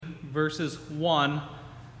verses 1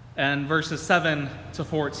 and verses 7 to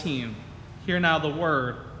 14. Hear now the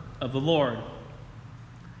word of the Lord.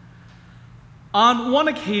 On one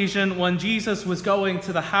occasion, when Jesus was going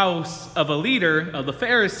to the house of a leader of the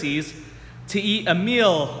Pharisees to eat a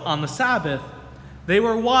meal on the Sabbath, they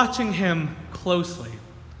were watching him closely.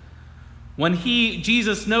 When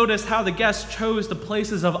Jesus noticed how the guests chose the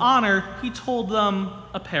places of honor, he told them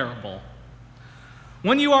a parable.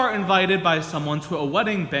 When you are invited by someone to a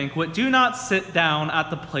wedding banquet, do not sit down at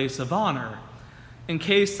the place of honor, in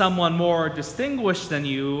case someone more distinguished than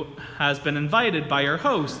you has been invited by your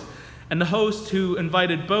host, and the host who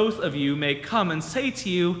invited both of you may come and say to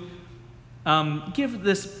you, give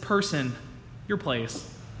this person your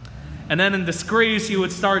place. And then in disgrace, you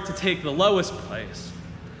would start to take the lowest place.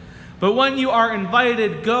 But when you are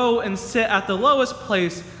invited, go and sit at the lowest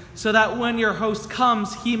place, so that when your host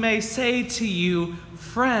comes, he may say to you,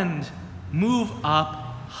 friend, move up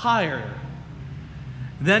higher.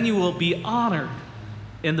 Then you will be honored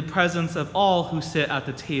in the presence of all who sit at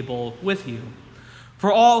the table with you.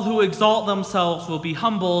 For all who exalt themselves will be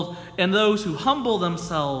humbled, and those who humble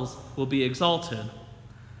themselves will be exalted.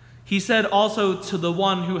 He said also to the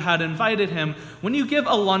one who had invited him, when you give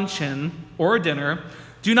a luncheon or a dinner,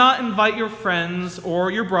 do not invite your friends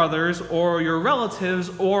or your brothers or your relatives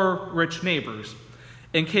or rich neighbors,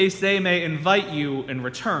 in case they may invite you in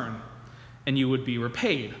return, and you would be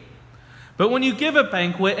repaid. But when you give a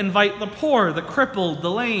banquet, invite the poor, the crippled,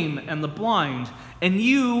 the lame, and the blind, and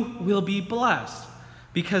you will be blessed,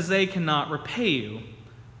 because they cannot repay you,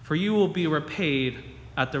 for you will be repaid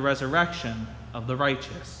at the resurrection of the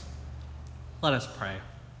righteous. Let us pray.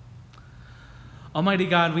 Almighty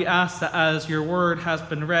God, we ask that as your word has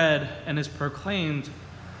been read and is proclaimed,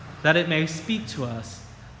 that it may speak to us,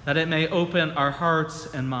 that it may open our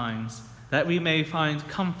hearts and minds, that we may find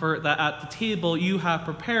comfort that at the table you have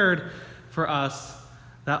prepared for us,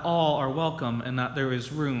 that all are welcome and that there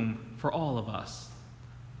is room for all of us.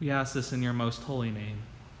 We ask this in your most holy name.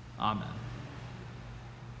 Amen.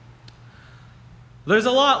 There's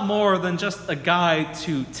a lot more than just a guide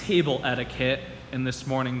to table etiquette in this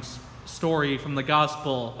morning's story from the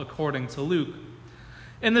Gospel according to Luke.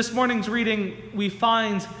 In this morning's reading, we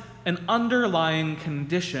find an underlying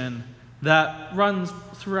condition that runs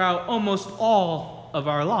throughout almost all of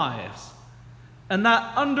our lives. And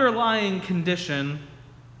that underlying condition,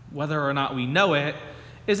 whether or not we know it,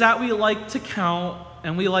 is that we like to count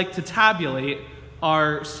and we like to tabulate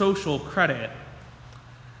our social credit.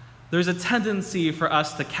 There's a tendency for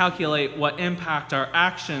us to calculate what impact our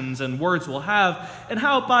actions and words will have, and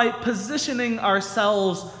how by positioning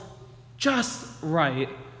ourselves just right,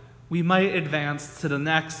 we might advance to the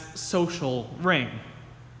next social ring.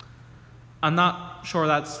 I'm not sure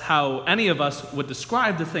that's how any of us would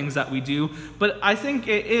describe the things that we do, but I think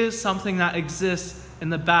it is something that exists in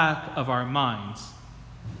the back of our minds.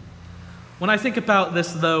 When I think about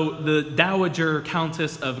this, though, the Dowager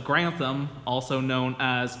Countess of Grantham, also known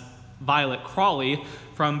as Violet Crawley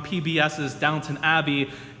from PBS's Downton Abbey,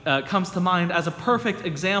 comes to mind as a perfect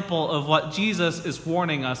example of what Jesus is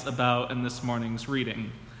warning us about in this morning's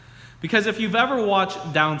reading. Because if you've ever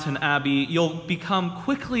watched Downton Abbey, you'll become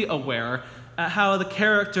quickly aware at how the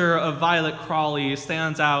character of Violet Crawley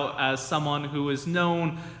stands out as someone who is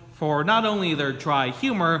known for not only their dry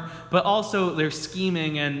humor, but also their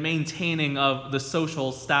scheming and maintaining of the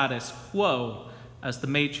social status quo as the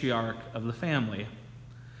matriarch of the family.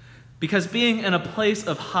 Because being in a place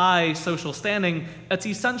of high social standing, it's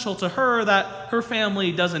essential to her that her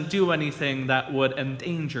family doesn't do anything that would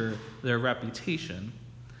endanger their reputation.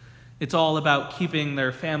 It's all about keeping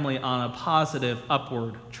their family on a positive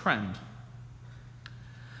upward trend.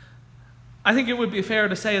 I think it would be fair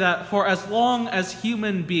to say that for as long as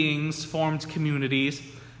human beings formed communities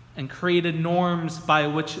and created norms by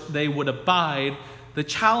which they would abide, the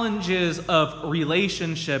challenges of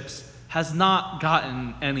relationships has not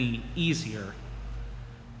gotten any easier.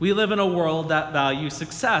 We live in a world that values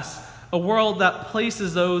success, a world that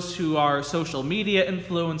places those who are social media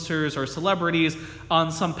influencers or celebrities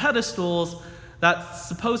on some pedestals that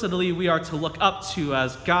supposedly we are to look up to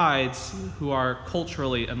as guides who are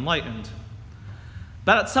culturally enlightened.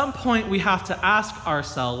 But at some point we have to ask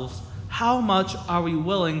ourselves, how much are we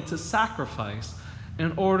willing to sacrifice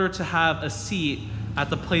in order to have a seat at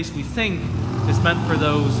the place we think is meant for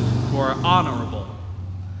those who are honorable?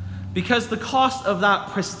 Because the cost of that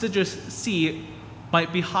prestigious seat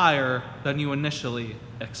might be higher than you initially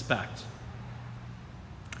expect.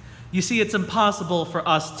 You see, it's impossible for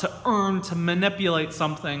us to manipulate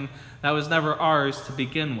something that was never ours to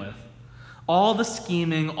begin with. all the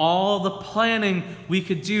scheming, all the planning we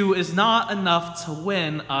could do is not enough to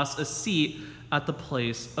win us a seat at the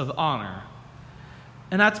place of honor.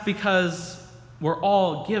 And that's because we're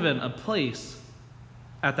all given a place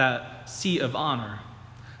at that seat of honor.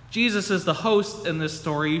 Jesus is the host in this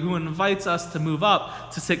story who invites us to move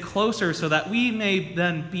up, to sit closer so that we may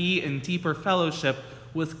then be in deeper fellowship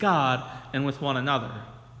with God and with one another.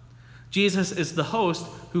 Jesus is the host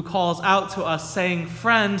who calls out to us saying,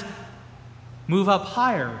 "Friend, move up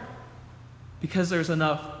higher," because there's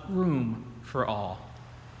enough room for all.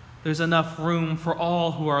 There's enough room for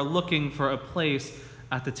all who are looking for a place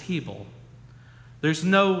at the table. There's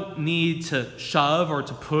no need to shove or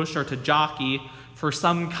to push or to jockey for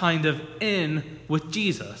some kind of in with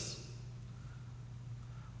Jesus.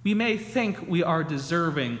 We may think we are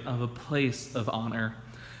deserving of a place of honor,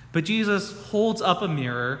 but Jesus holds up a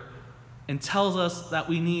mirror and tells us that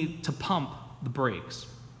we need to pump the brakes.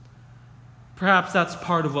 Perhaps that's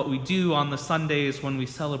part of what we do on the Sundays when we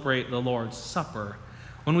celebrate the Lord's Supper,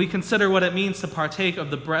 when we consider what it means to partake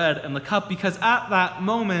of the bread and the cup, because at that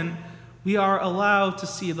moment, we are allowed to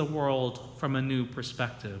see the world from a new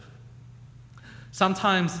perspective.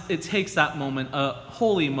 Sometimes it takes that moment, a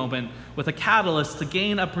holy moment, with a catalyst to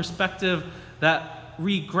gain a perspective that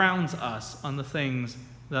regrounds us on the things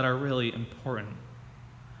that are really important.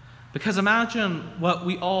 Because imagine what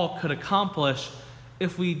we all could accomplish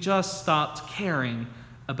if we just stopped caring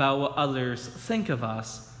about what others think of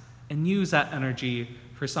us and use that energy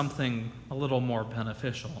for something a little more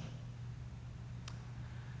beneficial.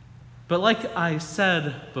 But like I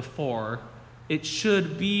said before, it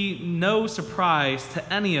should be no surprise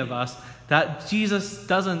to any of us that Jesus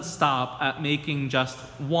doesn't stop at making just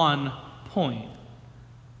one point.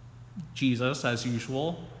 Jesus, as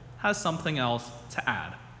usual, has something else to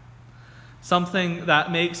add. Something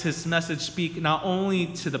that makes his message speak not only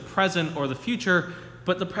to the present or the future,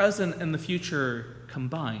 but the present and the future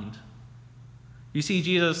combined. You see,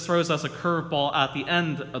 Jesus throws us a curveball at the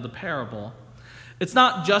end of the parable. It's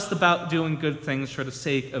not just about doing good things for the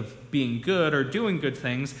sake of being good or doing good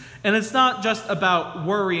things, and it's not just about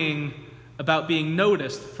worrying about being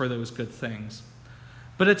noticed for those good things,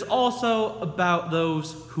 but it's also about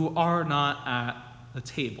those who are not at the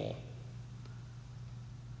table.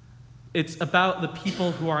 It's about the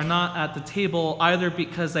people who are not at the table either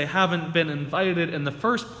because they haven't been invited in the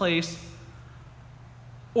first place,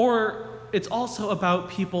 or it's also about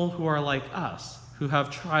people who are like us, who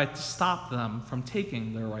have tried to stop them from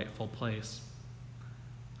taking their rightful place.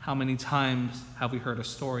 How many times have we heard a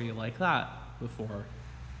story like that before?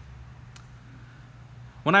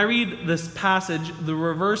 When I read this passage, the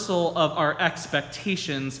reversal of our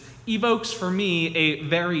expectations evokes for me a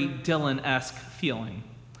very Dylan-esque feeling.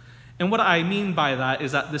 And what I mean by that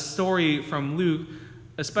is that the story from Luke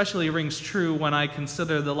especially rings true when I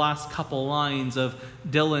consider the last couple lines of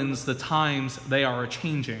Dylan's "The Times They Are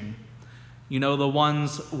A-Changing." You know, the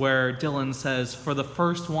ones where Dylan says, "For the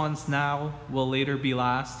first ones now will later be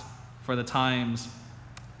last, for the times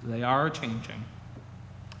they are a-changing."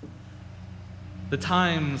 The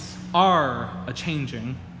times are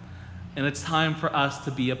a-changing, and it's time for us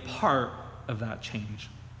to be a part of that change.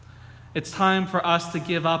 It's time for us to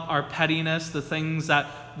give up our pettiness, the things that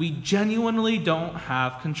we genuinely don't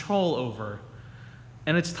have control over.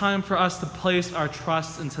 And it's time for us to place our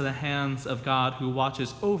trust into the hands of God who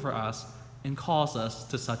watches over us and calls us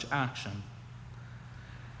to such action.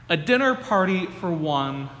 A dinner party, for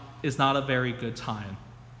one, is not a very good time.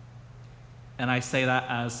 And I say that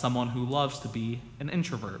as someone who loves to be an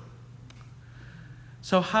introvert.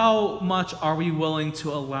 So how much are we willing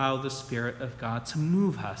to allow the Spirit of God to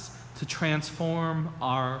move us, to transform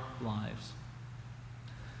our lives?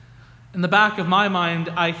 In the back of my mind,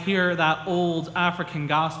 I hear that old African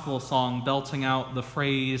gospel song belting out the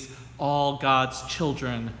phrase, "All God's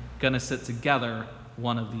children gonna sit together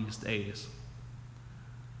one of these days."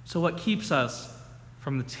 So what keeps us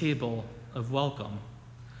from the table of welcome?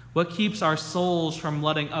 What keeps our souls from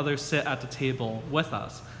letting others sit at the table with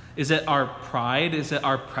us? Is it our pride? Is it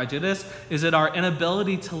our prejudice? Is it our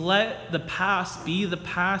inability to let the past be the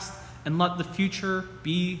past and let the future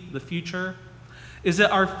be the future? Is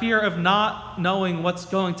it our fear of not knowing what's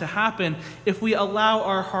going to happen if we allow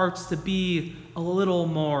our hearts to be a little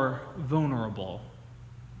more vulnerable?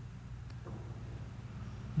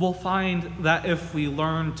 We'll find that if we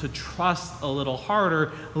learn to trust a little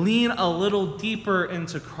harder, lean a little deeper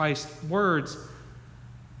into Christ's words,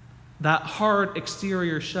 that hard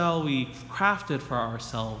exterior shell we crafted for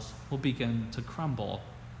ourselves will begin to crumble.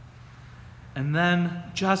 And then,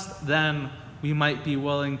 just then, we might be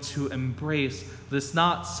willing to embrace this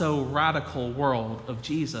not so radical world of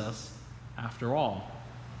Jesus after all.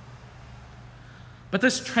 But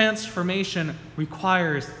this transformation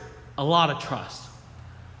requires a lot of trust,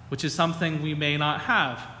 which is something we may not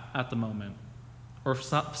have at the moment, or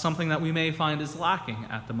something that we may find is lacking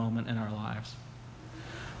at the moment in our lives.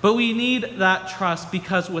 But we need that trust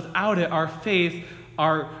because without it, our faith,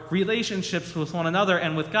 our relationships with one another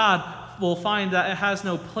and with God will find that it has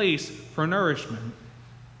no place for nourishment.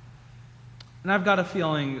 And I've got a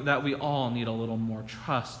feeling that we all need a little more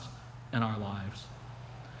trust in our lives.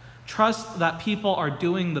 Trust that people are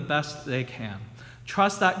doing the best they can.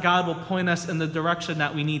 Trust that God will point us in the direction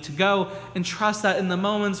that we need to go, and trust that in the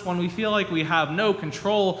moments when we feel like we have no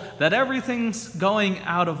control, that everything's going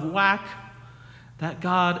out of whack, that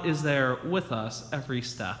God is there with us every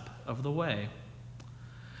step of the way.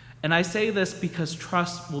 And I say this because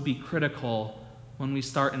trust will be critical when we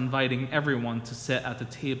start inviting everyone to sit at the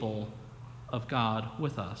table of God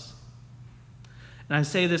with us. And I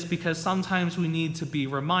say this because sometimes we need to be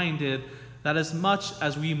reminded that as much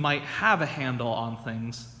as we might have a handle on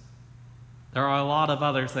things, there are a lot of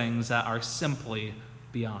other things that are simply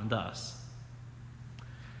beyond us.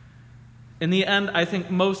 In the end, I think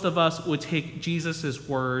most of us would take Jesus'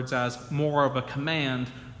 words as more of a command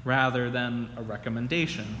rather than a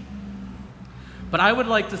recommendation. But I would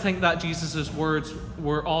like to think that Jesus' words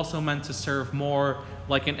were also meant to serve more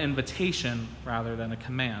like an invitation rather than a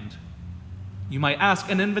command. You might ask,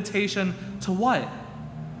 an invitation to what?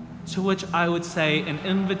 To which I would say an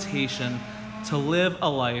invitation to live a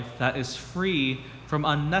life that is free from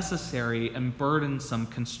unnecessary and burdensome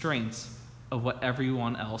constraints of what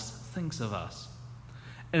everyone else thinks of us.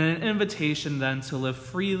 And an invitation then to live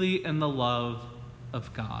freely in the love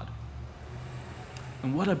of God.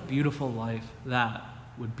 And what a beautiful life that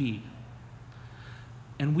would be.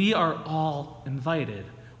 And we are all invited.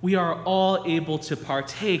 We are all able to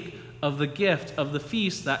partake of the gift of the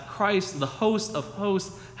feast that Christ, the host of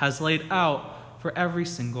hosts, has laid out for every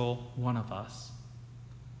single one of us.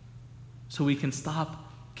 So we can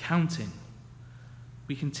stop counting.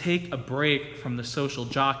 We can take a break from the social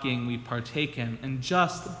jockeying we partake in and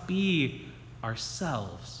just be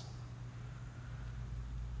ourselves.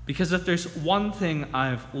 Because if there's one thing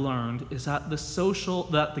I've learned is that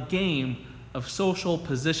the game of social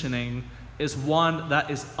positioning is one that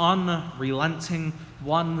is unrelenting,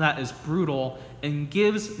 one that is brutal, and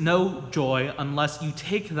gives no joy unless you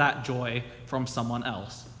take that joy from someone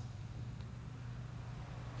else.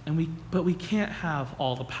 But we can't have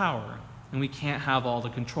all the power, and we can't have all the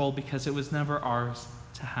control because it was never ours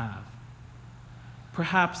to have.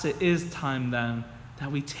 Perhaps it is time then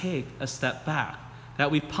that we take a step back, that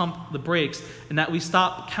we pump the brakes, and that we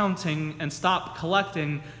stop counting and stop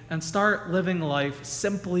collecting and start living life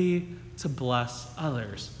simply to bless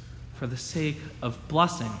others for the sake of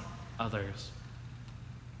blessing others.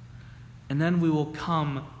 And then we will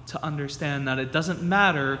come to understand that it doesn't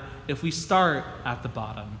matter if we start at the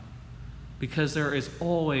bottom, because there is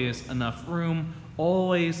always enough room,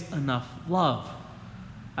 always enough love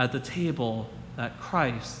at the table that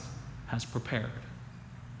Christ has prepared.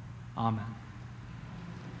 Amen.